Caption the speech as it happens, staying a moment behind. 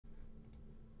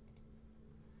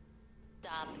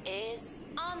stop is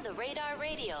On the Radar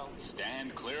Radio.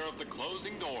 Stand clear of the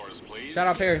closing doors, please. Shout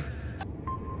out Perry.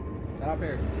 Shout out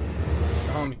Perry.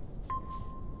 The homie.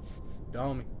 The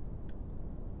homie.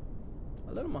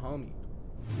 I love my homie.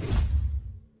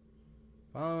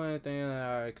 Follow anything.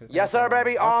 Yes, sir,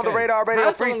 baby. On the Radar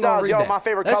Radio Freestyles. Yo, my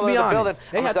favorite color in the building.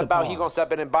 I'm going to step out. He going to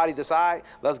step in and body this eye.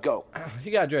 Let's go.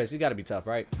 He got dressed. He got to be tough,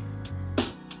 right?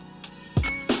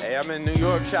 Hey, I'm in New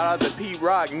York. Shout out to Pete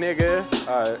Rock, nigga.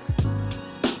 All right.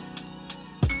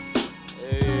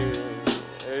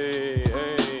 Hey,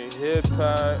 hip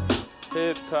hop.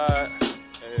 Hey. Okay.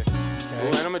 Ooh,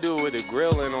 and I'm gonna do it with the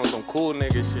grilling on some cool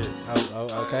nigga shit.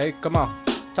 Oh, okay. Come on.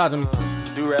 Talk to me.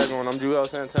 Do-rag on. I'm Joel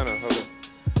Santana. Okay.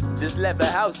 Just left a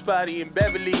house party in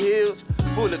Beverly Hills,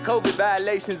 full of COVID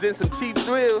violations and some cheap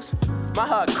thrills. My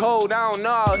heart cold, I don't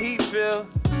know how he feel.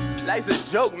 Life's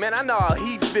a joke, man, I know how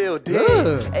he feel,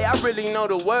 dead. Hey, I really know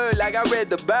the word like I read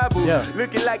the Bible. Yeah.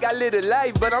 Looking like I lived a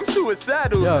life, but I'm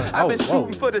suicidal. I've been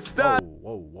shooting for the stars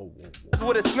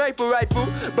with a sniper rifle,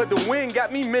 but the wind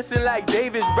got me missing like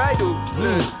David's bridle.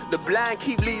 The blind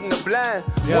keep leading the blind.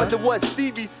 Wonder what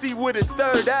Stevie C with his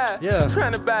third eye.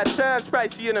 Trying to buy times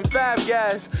pricier than Five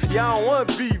Guys. Y'all don't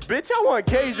want beef, bitch, I want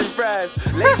Cajun fries.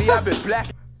 Lately I've been black.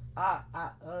 Is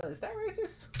that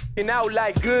racist? And out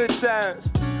like good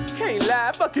times. Can't lie,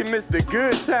 I fucking miss the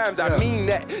good times. I mean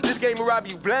that. This game will rob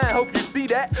you blind, hope you see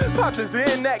that. Pop this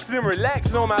in next and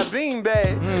relax on my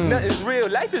beanbag. Nothing's real,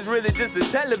 life is really just a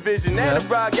television. And the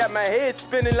broad got my head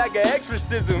spinning like an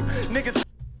exorcism. Niggas.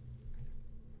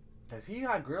 Does he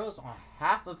got grills on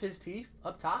half of his teeth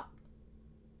up top?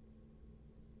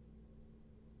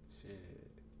 Shit.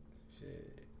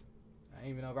 I ain't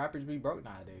even know rappers be broke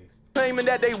nowadays. Claiming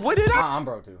that they with it. I'm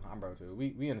broke too.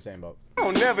 We in the same boat. I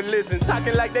don't never listen,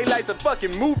 talking like they like a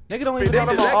fucking movie. Nigga don't even got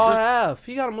them on all half.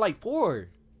 He got them like 4.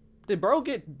 Did bro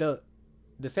get the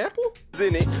sample?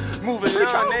 In it, moving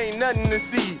around, ain't nothing to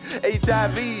see.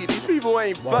 HIV, these people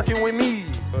ain't fucking with me.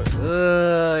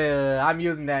 I'm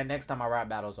using that next time I rap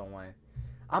battle someone.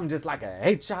 I'm just like a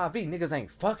HIV. Niggas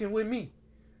ain't fucking with me.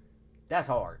 That's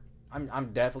hard.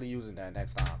 I'm definitely using that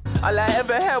next time. All I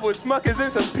ever had was Smuckers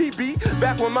and some PB.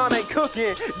 Back when mom ain't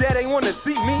cooking, dad ain't wanna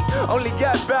see me. Only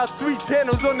got about 3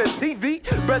 channels on the TV.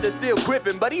 Brother still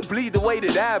gripping, but he bleed the way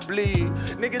that I bleed.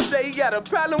 Niggas say he got a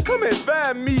problem, come and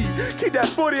find me. Keep that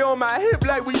 40 on my hip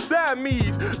like we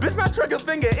Siamese. Bitch, my trigger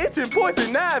finger itching,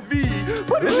 poison ivy.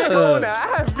 Put a nigga on the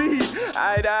IV.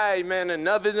 Aight, man,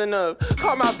 enough is enough.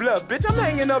 Call my bluff, bitch, I'm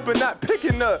hanging up and not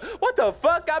picking up. What the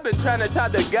fuck? I've been trying to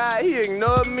talk the guy, he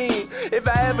ignored me. If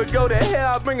I ever go to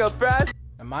hell, I'll bring a fries.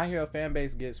 And My Hero fan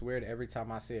base gets weird every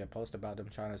time I see a post about them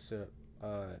trying to sue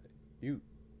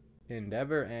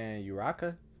Endeavor and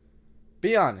Uraka.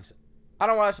 Be honest, I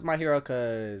don't watch My Hero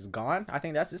cause Gone, I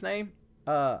think that's his name.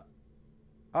 All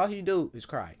he do is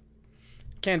cry.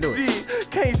 Can't do it.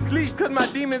 Can't sleep cause my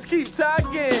demons keep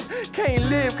talking. Can't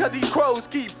live cause these crows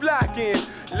keep flocking.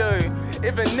 Look,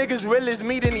 if a nigga's real as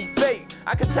me, then he fake.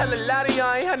 I can tell a lot of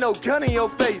y'all ain't had no gun in your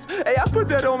face. Hey, I put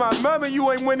that on my mama, you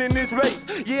ain't winning this race.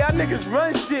 Yeah, niggas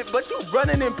run shit, but you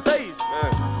running in place.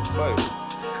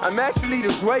 I'm actually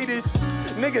the greatest.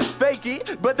 Niggas fake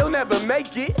it, but they'll never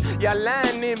make it. Y'all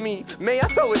lying in me. Man, y'all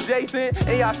so adjacent,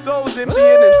 and y'all souls in being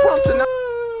in Trump's and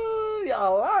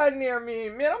y'all lying near me,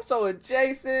 man. I'm so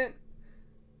adjacent.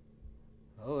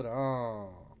 Hold on.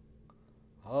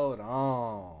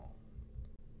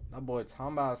 That boy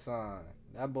talking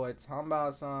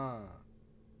about son.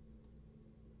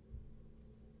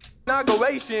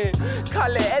 Inauguration,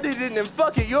 call it editing and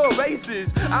fuck it, you're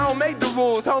racist. I don't make the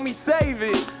rules, homie, save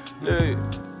it. Look.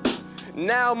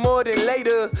 Now more than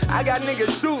later, I got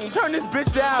niggas shooting, turn this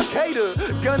bitch to Al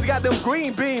Qaeda. Guns got them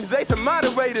green beams, they some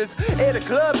moderators. At the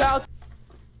clubhouse.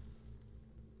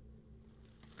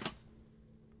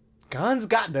 Guns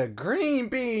got the green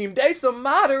beam, they some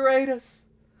moderators.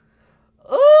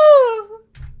 Ooh,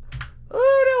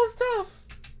 that was tough.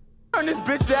 Turn this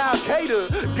bitch to Al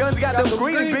Qaeda. Guns got them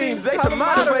green beams, they some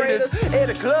moderators. At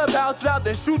the clubhouse out,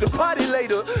 then shoot the party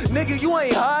later. Nigga, you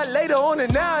ain't hard later on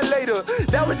and now later.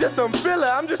 That was just some filler,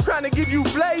 I'm just trying to give you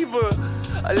flavor.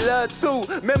 I love too,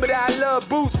 remember that I love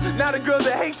boots. Now the girls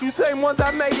that hate you, same ones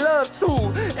I make love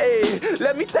to. Hey,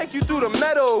 let me take you through the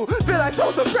meadow. Feel like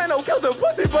Joe Soprano killed the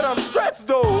pussy, but I'm stressed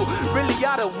though. Really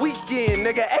out a weekend,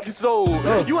 nigga,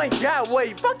 XO. You ain't got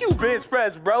weight, fuck you bench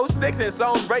press, bro. Sticks and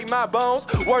stones break my bones.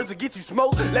 Words to get you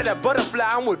smoked, let that butterfly,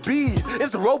 I'm with bees.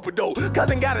 It's a rope dope,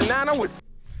 cousin got a 9, I'm with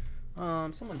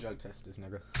someone drug test this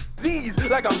nigga. Z's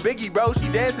like I'm Biggie, bro. She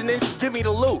dancing and she give me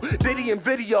the loot. Diddy in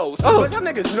videos. Oh. But y'all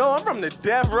niggas know I'm from the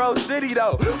Death Row City,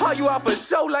 though. How you out for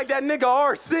show like that nigga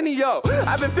Arsenio?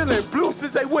 I've been feeling blue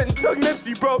since they went and took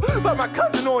Nipsey, bro. But my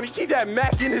cousin on, he keep that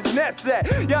Mac in his knapsack.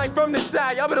 Y'all ain't from this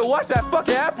side, y'all better watch that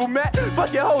fucking Apple Mac.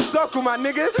 Fuck your whole circle, my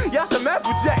nigga. Y'all some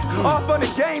Apple Jacks. All fun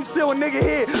and games, still a nigga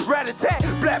here. Rat-a-tat,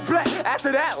 blat blat.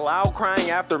 After that, loud crying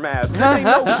aftermath. This ain't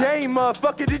no game,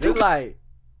 motherfucker. Did you? It's like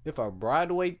if a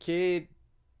Broadway kid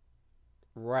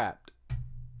rapped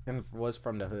and was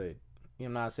from the hood.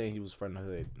 I'm not saying he was from the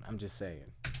hood. I'm just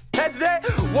saying. Catch that?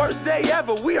 Worst day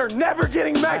ever. We are never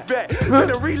getting Mac back.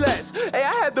 Gonna relapse. Hey,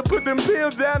 I had to put them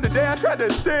pills down today. I tried to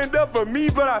stand up for me,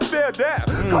 but I fell down.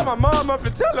 Call my mom up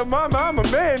and tell her, mama, I'm a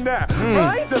man now. Bro,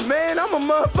 I ain't the man. I'm a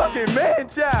motherfucking man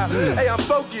child. Hey, I'm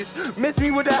focused. Miss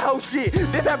me with that whole shit.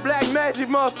 This that black magic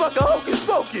motherfucker hocus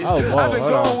pocus. Oh, I've been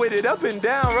going with it up and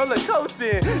down, roller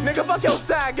coasting. Nigga, fuck your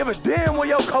side. Give a damn where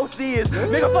your coast is.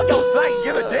 Nigga, fuck your site.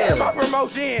 Give a damn my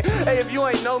promotion. Hey, if you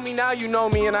ain't know me, now you know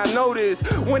me, and I know this.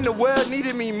 When the world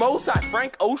needed me most, I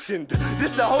Frank Oceaned.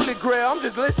 This the holy grail, I'm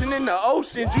just listening to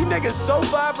oceans. You niggas so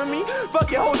far from me,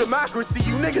 fuck your whole democracy.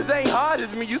 You niggas ain't hard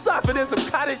as me, you softer than some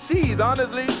cottage cheese,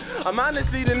 honestly. I'm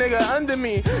honestly the nigga under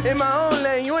me. In my own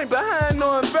lane, you ain't behind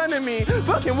nor in front of me.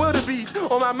 Fucking wildebeest,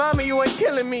 on my mama, you ain't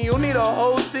killing me. You need a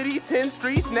whole city, 10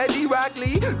 streets, Neddy, Rock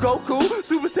Lee, Goku,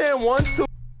 Super Saiyan 1, 2.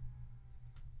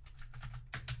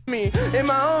 In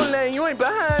my own lane, you ain't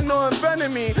behind nor in front of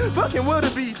me. Fucking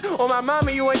wildebeest, on my mama,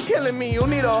 you ain't killing me. You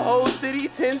need a whole city,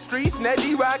 10 streets,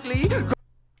 Neddy, Rock Lee,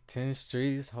 10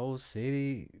 streets, whole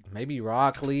city, maybe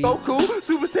Rock Lee. Goku,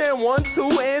 Super Saiyan 1,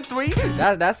 2, and 3.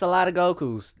 That's a lot of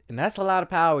Gokus, and that's a lot of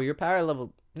power. Your power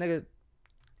level, nigga,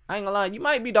 I ain't gonna lie, you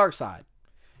might be Dark Side,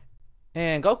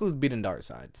 and Goku's beating Dark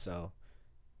Side, so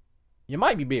you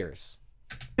might be Beerus.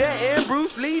 Yeah, and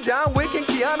Bruce Lee, John Wick, and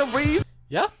Keanu Reeves.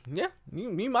 Yeah,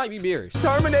 you might be Beerus.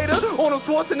 Terminator, Arnold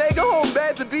Schwarzenegger, home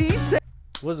bad to be.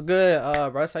 What's good,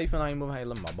 Russ? How you feeling? How you moving? How you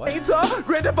living, my boy?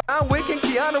 Grand Theft Auto, Wick, and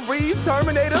Keanu Reeves.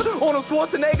 Terminator, Arnold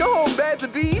Schwarzenegger, home bad to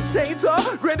be.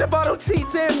 Chainsaw, Grand Theft Auto,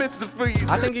 Cheats, and Mr. Freeze.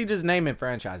 I think he just naming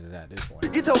franchises at this point.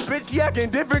 Get your bitch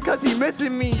yakking different cause he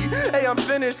missing me. Hey, I'm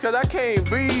finished cause I can't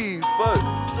breathe. Fuck.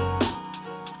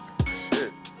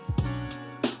 Shit.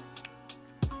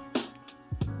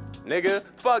 Nigga,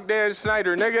 fuck Dan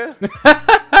Schneider, nigga.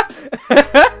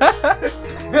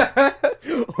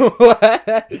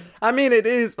 What? I mean, it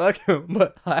is fucking,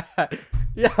 but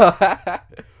yeah.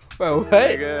 Bro, what?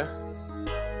 Nigga.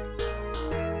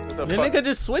 What the fuck nigga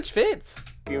just switch fits.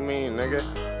 you mean, nigga?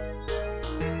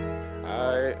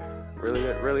 Alright.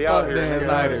 Really out here, Dan nigga.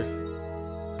 Schneider's.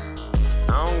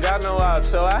 I don't got no ops,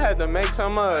 so I had to make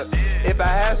some up. If I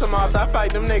had some ops, I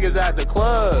fight them niggas at the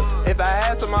club. If I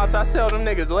had some ops, I sell them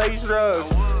niggas lace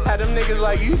drugs. Had them niggas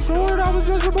like, you sure that was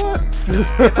just a butt?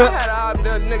 If I had an op,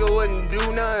 that nigga wouldn't do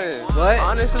nothing. What?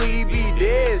 Honestly, he be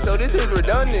dead, so this is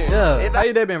redundant. Yeah. If How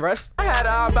you day been, Russ? I had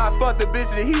an op, I fucked the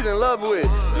bitch that he's in love with.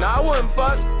 Nah, I wouldn't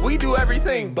fuck. We do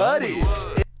everything but it.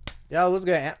 Yo, what's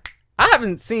good? I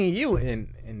haven't seen you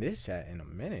in this chat in a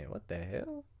minute. What the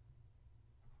hell?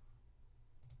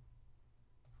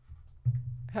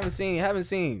 Haven't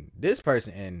seen this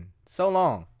person in so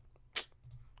long.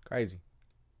 Crazy.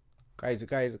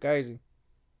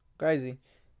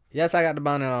 Yes, I got the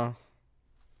bonnet on.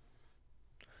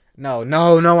 No,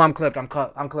 I'm clipped. If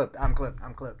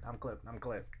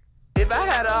I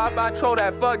had a op, I'd troll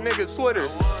that fuck nigga's Twitter.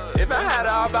 If I had a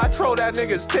op, I'd troll that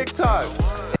nigga's TikTok.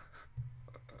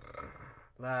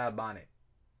 Live bonnet.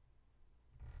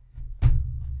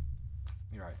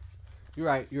 You're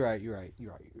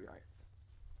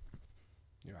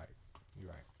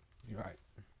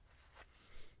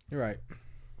right.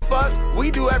 Fuck,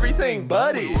 we do everything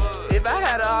but it. If I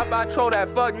had a op, I'd troll that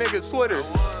fuck nigga's Twitter.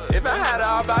 If I had a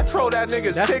op, I'd troll that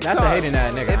nigga's TikTok. That's a hating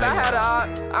that nigga. If I had a op,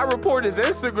 I report his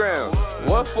Instagram.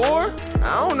 What for?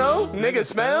 I don't know. Nigga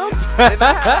spam. If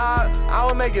I had a op, I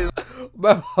would make his.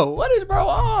 Bro, what is bro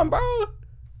on, bro?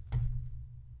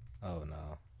 Oh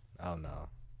no.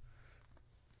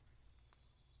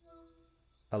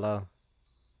 Hello?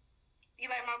 You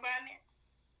like my bonnet?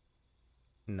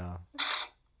 No.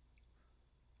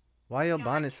 Why your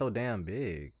bonnet so damn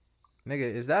big?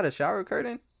 Nigga, is that a shower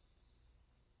curtain?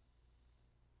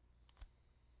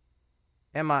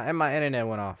 And my internet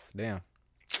went off. Damn.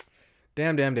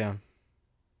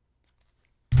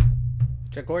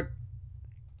 Check cord.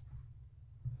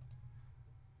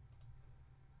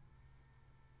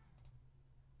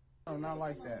 Oh, not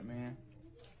like that, man.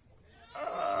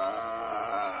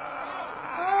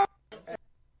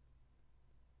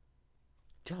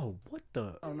 Yo, what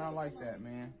the? Oh, not like that,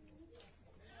 man.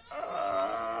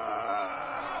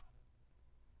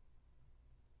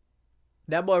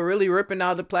 That boy really ripping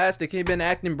out the plastic. He been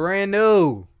acting brand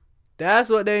new. That's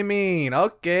what they mean.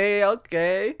 Okay,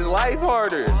 okay. His life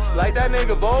harder. Like that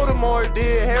nigga Voldemort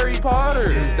did Harry Potter.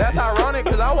 That's ironic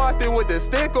because I walked in with the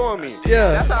stick on me.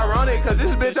 Yeah. That's ironic because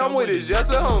this bitch I'm with is just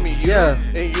a homie. You, yeah.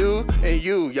 And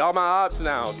you. Y'all my ops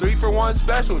now. 3-for-1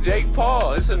 special. Jake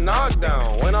Paul. It's a knockdown.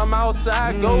 When I'm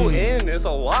outside, go in. It's a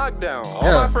lockdown.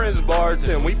 All my friends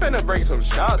bartend. We finna bring some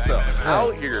shots up.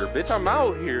 Out here. Bitch, I'm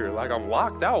out here. Like I'm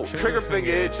locked out. Trigger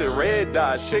finger itching. Red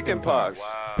dot. Chicken pox.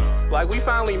 Like we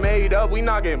finally made up, we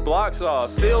knocking blocks off.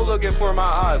 Still looking for my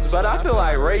odds, but I feel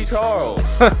like Ray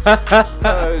Charles.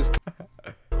 Cause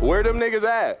where them niggas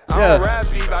at? I don't rap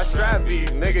beef, I strap beef.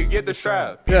 Nigga, get the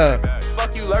strap. Yeah.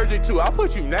 Fuck you allergic to, I'll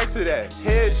put you next to that.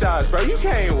 Headshots, bro, you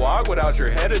can't walk without your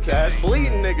head attached.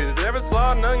 Bleeding niggas, never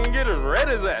saw nothing get as red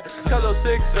as that. Cause I'm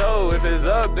 6'0", if it's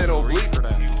up, then it'll bleed.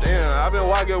 Damn, I've been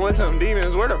walking with some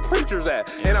demons, where the preachers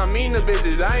at? And I mean the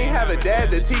bitches, I ain't have a dad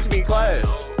to teach me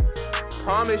class.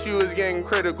 Promise you it's getting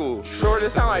critical. Sure,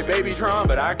 this sound like Baby Tron,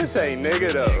 but I can say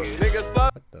nigga though. Niggas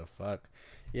fuck. What the fuck?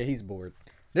 Yeah, he's bored.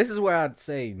 This is where I'd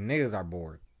say niggas are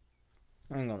bored.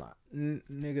 I ain't gonna lie.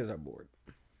 Niggas are bored.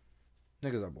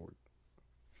 Niggas are bored.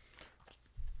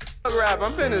 Rap,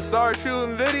 I'm finna start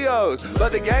shooting videos,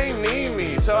 but the game need me,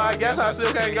 so I guess I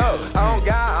still can't go. I don't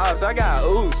got ops, I got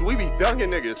oops. We be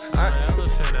dunking niggas. I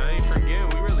ain't forgetting,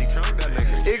 we really trunked that nigga.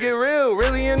 It get real,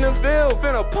 really in the field,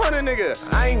 finna punt a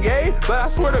nigga. I ain't gay, but I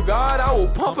swear to God, I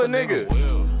will pump a nigga.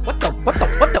 What the?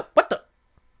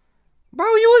 Bro,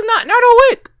 you was not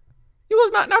awake. You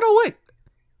was not awake.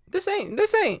 This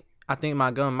ain't. I think my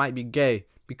gun might be gay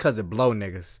because it blow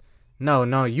niggas.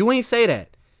 No, you ain't say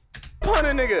that. Punt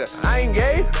a nigga. I ain't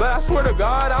gay, but I swear to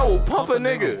God, I will pump a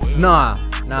nigga. Nah.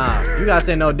 You gotta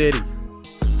say no Diddy.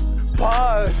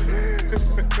 Pause.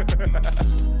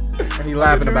 He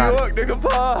laughing about York, it. Nigga,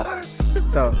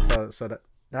 pause. So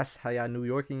that's how y'all New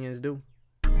Yorkians do.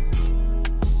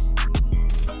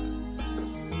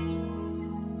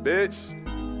 Bitch.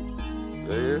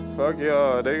 Nigga, fuck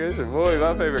y'all. Nigga, it's your boy.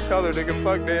 My favorite color. Nigga,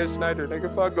 fuck Dan Snyder. Nigga,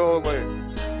 fuck Gold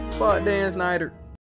Lane. Fuck Dan Snyder.